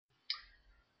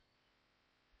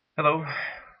Hello,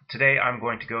 today I'm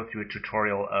going to go through a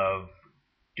tutorial of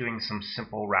doing some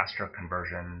simple raster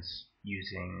conversions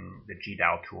using the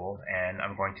GDAL tool, and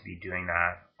I'm going to be doing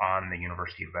that on the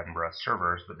University of Edinburgh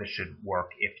servers, but this should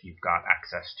work if you've got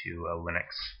access to a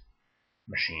Linux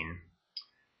machine.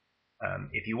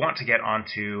 If you want to get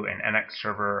onto an NX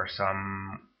server or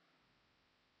some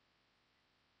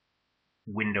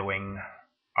windowing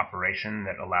operation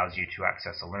that allows you to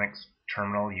access a Linux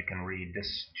terminal, you can read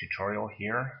this tutorial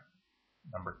here,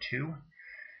 number 2.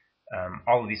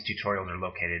 All of these tutorials are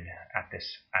located at this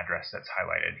address that's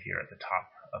highlighted here at the top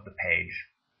of the page.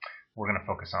 We're going to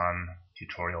focus on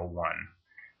tutorial 1.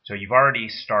 So you've already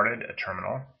started a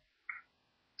terminal,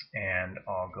 and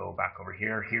I'll go back over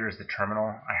here. Here is the terminal.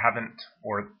 I haven't,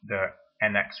 or the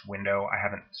NX window, I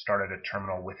haven't started a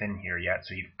terminal within here yet,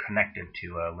 so you've connected to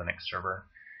a Linux server.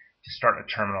 To start a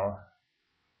terminal,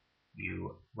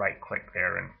 you right-click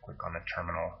there and click on the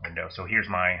terminal window. So here's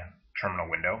my terminal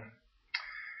window.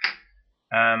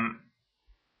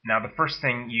 Now the first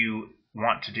thing you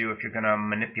want to do if you're going to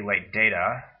manipulate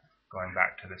data, going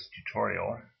back to this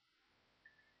tutorial,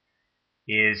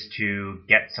 is to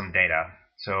get some data.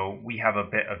 So we have a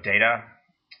bit of data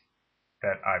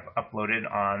that I've uploaded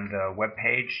on the web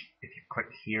page. If you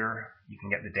click here, you can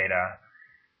get the data.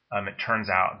 It turns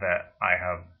out that I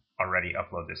have already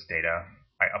uploaded this data.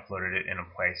 I uploaded it in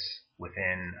a place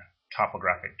within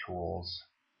topographic tools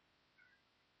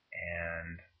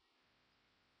and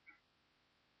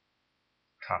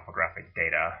topographic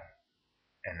data,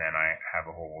 and then I have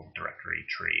a whole directory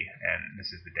tree, and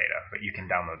this is the data, but you can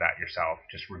download that yourself.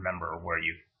 Just remember where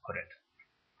you've put it.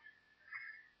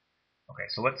 Okay,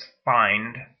 so let's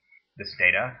find this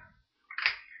data.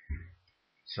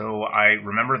 So I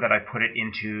remember that I put it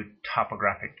into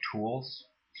topographic tools.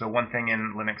 So one thing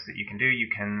in Linux that you can do, you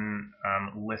can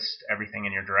list everything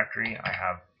in your directory. I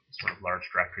have a sort of large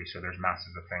directory, so there's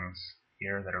masses of things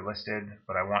here that are listed,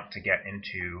 but I want to get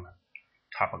into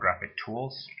topographic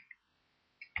tools.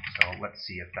 So let's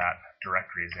see if that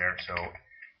directory is there. So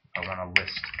if I want to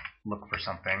look for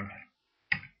something,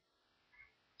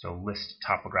 so list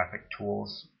topographic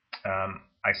tools.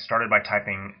 I started by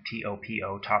typing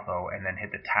TOPO, topo, and then hit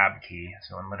the tab key.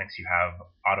 So in Linux you have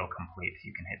autocomplete.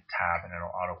 You can hit tab and it'll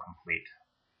autocomplete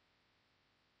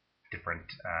different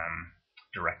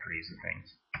directories and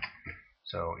things.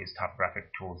 So is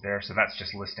topographic tools there? So that's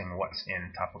just listing what's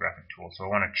in topographic tools. So I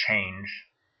want to change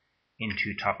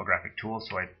into topographic tools.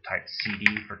 So I type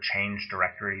CD for change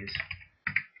directories,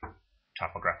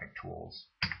 topographic tools.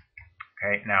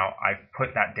 Okay, now I've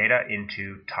put that data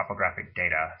into topographic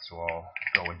data, so I'll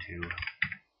go into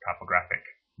topographic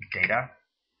data.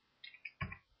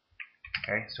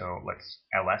 Okay, so let's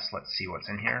see what's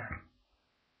in here.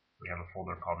 We have a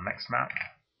folder called NextMap.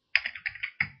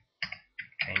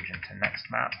 Change into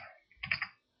NextMap.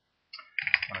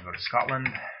 I want to go to Scotland.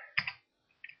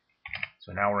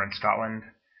 So now we're in Scotland.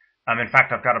 In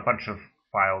fact, I've got a bunch of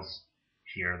files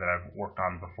here that I've worked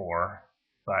on before.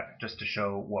 But just to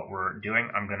show what we're doing,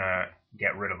 I'm going to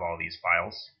get rid of all these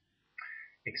files,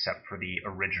 except for the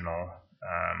original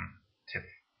TIFF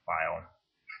file.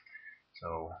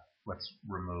 So let's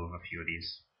remove a few of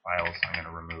these files. I'm going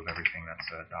to remove everything that's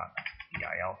a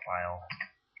 .dil file,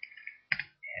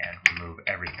 and remove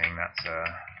everything that's a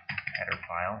header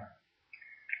file,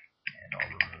 and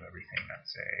I'll remove everything that's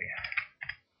a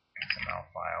XML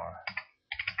file.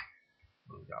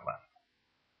 What we got left?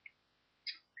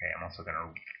 Okay, I'm also going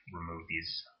to remove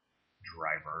these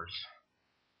drivers.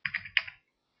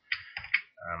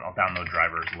 I'll download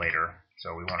drivers later,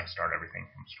 so we want to start everything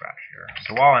from scratch here.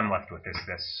 So all I'm left with is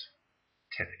this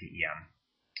TIFF-DEM.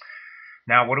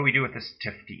 Now, what do we do with this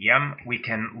TIFF-DEM? We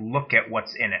can look at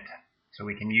what's in it. So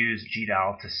we can use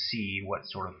GDAL to see what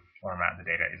sort of format the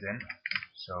data is in.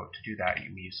 So to do that,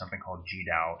 we use something called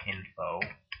GDAL info,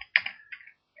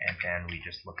 and then we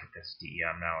just look at this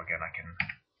DEM. Now, again, I can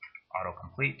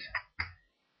autocomplete,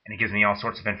 and it gives me all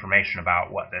sorts of information about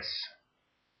what this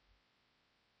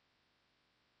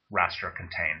raster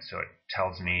contains. So it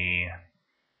tells me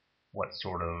what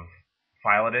sort of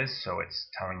file it is. So it's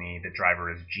telling me the driver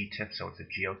is gtiff, so it's a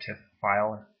geotiff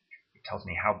file. It tells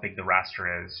me how big the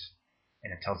raster is,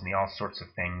 and it tells me all sorts of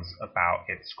things about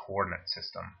its coordinate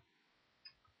system.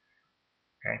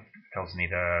 Okay, it tells me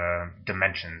the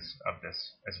dimensions of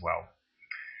this as well.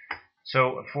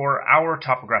 So for our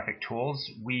topographic tools,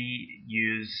 we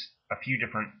use a few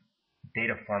different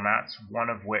data formats, one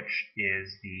of which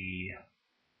is the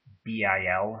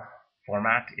BIL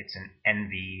format. It's an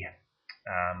NV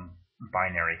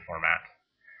binary format.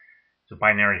 So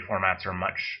binary formats are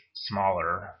much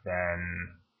smaller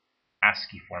than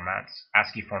ASCII formats.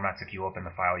 ASCII formats, if you open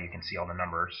the file, you can see all the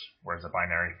numbers, whereas a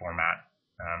binary format,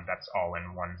 that's all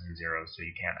in ones and zeros, so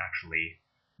you can't actually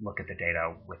look at the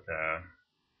data with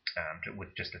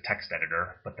just a text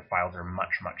editor, but the files are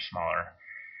much, much smaller.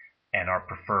 And our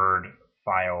preferred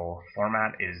file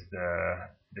format is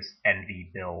this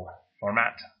NVBIL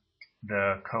format.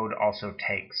 The code also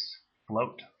takes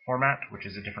float format, which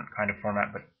is a different kind of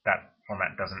format, but that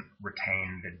format doesn't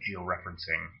retain the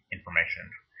georeferencing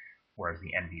information, whereas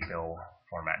the NVBIL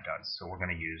format does. So we're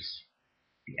going to use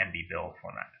the NVBIL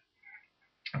format.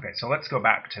 Okay, so let's go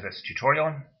back to this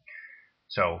tutorial.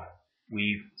 So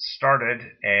we've started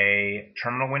a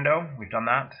terminal window. We've done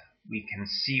that. We can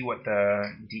see what the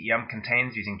DEM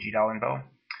contains using GDAL info.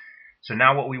 So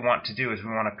now what we want to do is we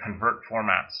want to convert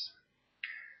formats.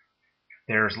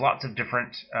 There's lots of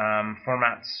different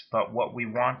formats, but what we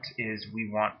want is we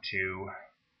want to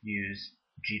use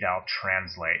GDAL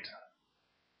translate.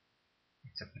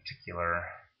 It's a particular,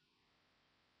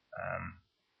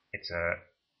 it's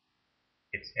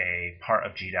a part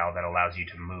of GDAL that allows you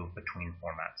to move between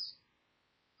formats.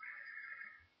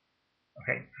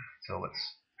 Okay, so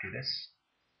let's do this.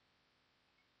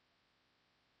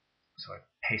 So I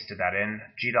pasted that in.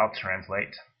 GDAL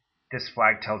translate. This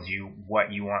flag tells you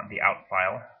what you want the out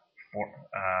file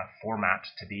format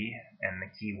to be, and the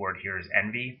keyword here is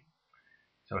NV.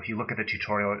 So if you look at the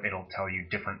tutorial, it'll tell you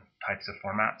different types of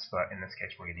formats, but in this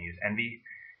case we're going to use NV.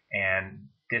 And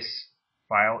this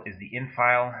file is the in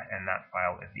file, and that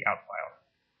file is the out file.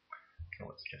 So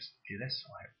let's just do this.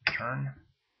 I'll hit return.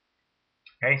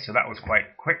 Okay, so that was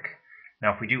quite quick.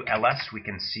 Now if we do ls, we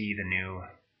can see the new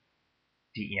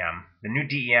DEM. The new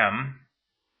DEM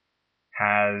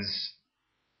has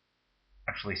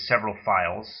actually several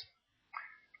files.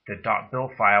 The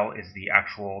 .bil file is the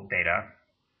actual data.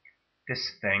 This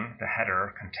thing, the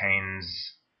header,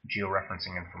 contains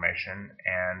georeferencing information,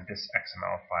 and this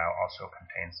XML file also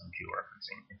contains some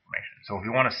georeferencing information. So if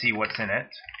you want to see what's in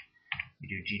it, you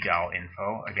do GDAL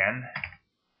info again,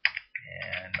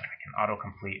 and I can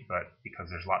autocomplete, but because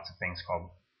there's lots of things called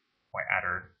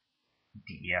YAdder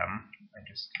DEM, I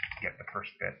just get the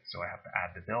first bit, so I have to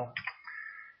add the bill.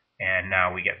 And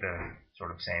now we get the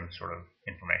same sort of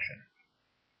information.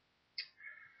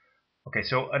 Okay,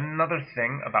 so another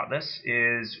thing about this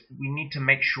is we need to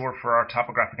make sure for our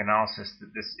topographic analysis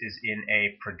that this is in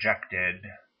a projected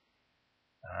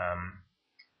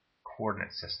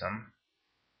coordinate system.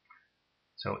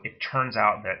 So it turns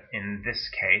out that in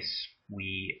this case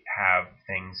we have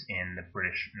things in the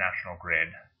British National Grid.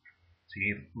 So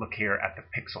you look here at the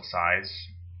pixel size,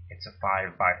 it's a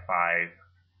 5 by 5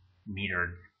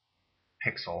 metered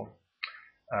pixel.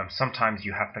 Sometimes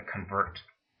you have to convert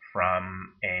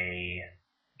from a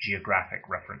geographic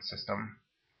reference system,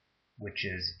 which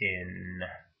is in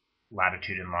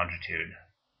latitude and longitude.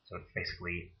 So it's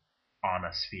basically on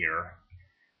a sphere.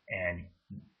 And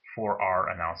for our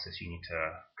analysis, you need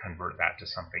to convert that to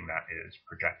something that is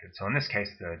projected. So in this case,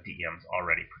 the DEM is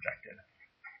already projected.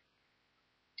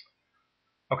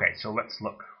 Okay, so let's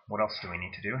look. What else do we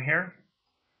need to do here?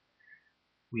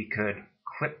 We could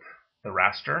clip the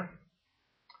raster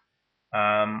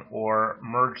or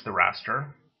merge the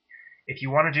raster. If you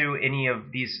want to do any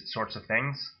of these sorts of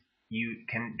things, you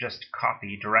can just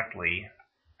copy directly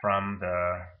from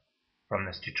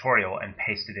this tutorial and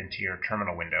paste it into your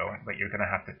terminal window, but you're going to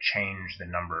have to change the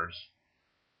numbers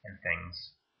and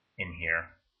things in here.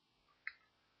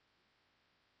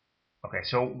 Okay,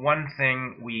 so one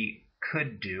thing we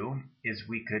could do is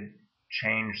we could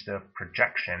change the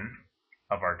projection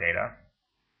of our data.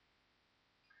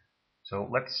 So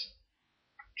let's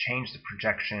change the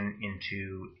projection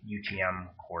into UTM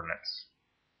coordinates.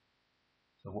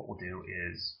 So what we'll do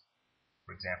is,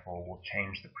 for example, we'll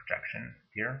change the projection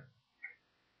here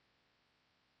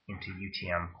into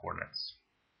UTM coordinates.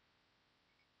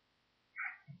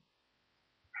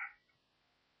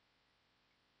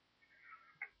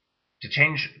 To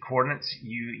change coordinates,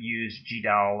 you use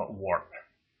GDAL warp.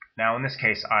 Now in this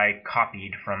case I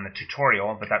copied from the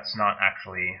tutorial, but that's not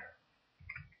actually,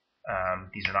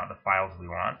 these are not the files we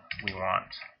want. We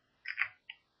want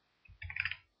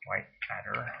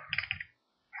YAdder, I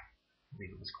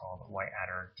believe it was called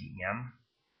YAdder DEM.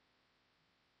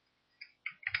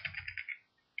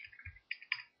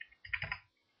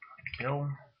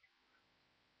 Bill,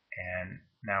 and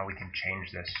now we can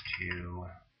change this to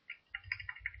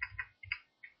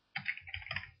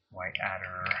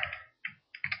YAdder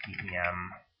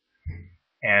DEM,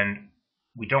 and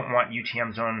we don't want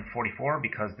UTM zone 44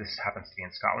 because this happens to be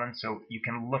in Scotland, so you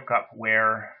can look up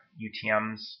where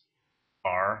UTMs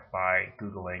are by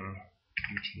Googling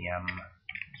UTM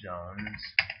zones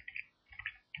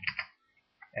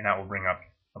and that will bring up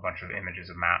a bunch of images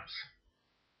of maps.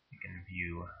 You can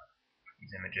view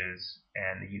these images,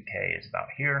 and the UK is about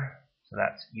here, so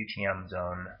that's UTM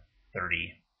zone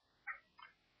 30.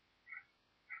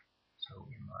 So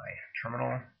in my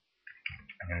terminal,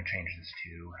 I'm going to change this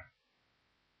to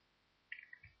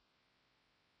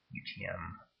UTM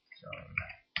zone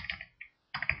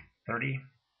 30,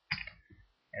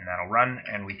 and that'll run,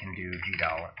 and we can do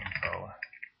GDAL info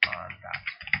on that.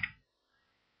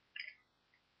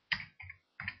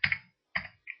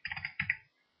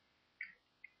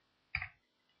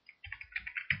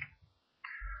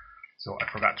 So I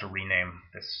forgot to rename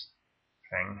this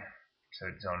thing, so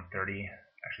it's zone 30.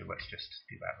 Actually, let's just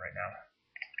do that right now.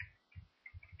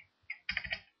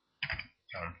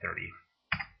 Zone 30.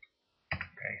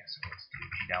 Okay, so let's do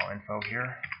GDAL info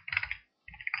here.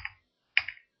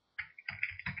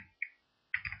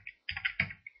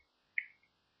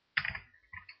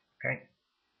 Okay,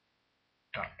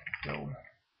 dot build.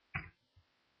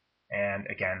 And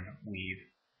again, we've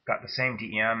got the same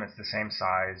DEM, it's the same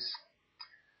size.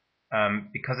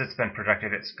 Because it's been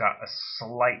projected, it's got a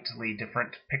slightly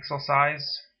different pixel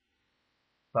size,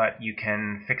 but you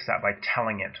can fix that by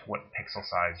telling it what pixel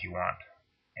size you want.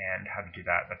 And how to do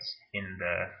that, that's in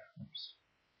the,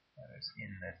 that is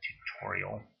in the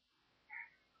tutorial.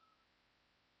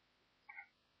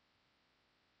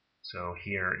 So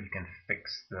here you can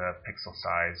fix the pixel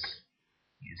size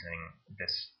using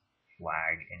this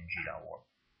flag in GDAL warp.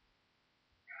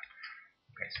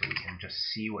 Okay, so we can just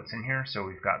see what's in here. So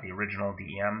we've got the original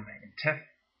DEM in TIFF,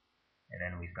 and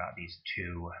then we've got these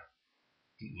two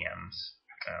DEMs.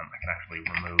 I can actually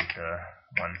remove the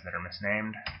ones that are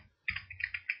misnamed.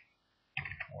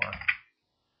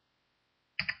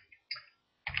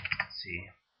 Let's see.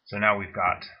 So now we've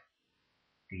got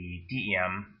the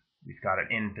DEM, we've got it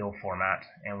in bill format,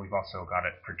 and we've also got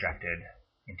it projected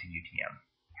into UTM.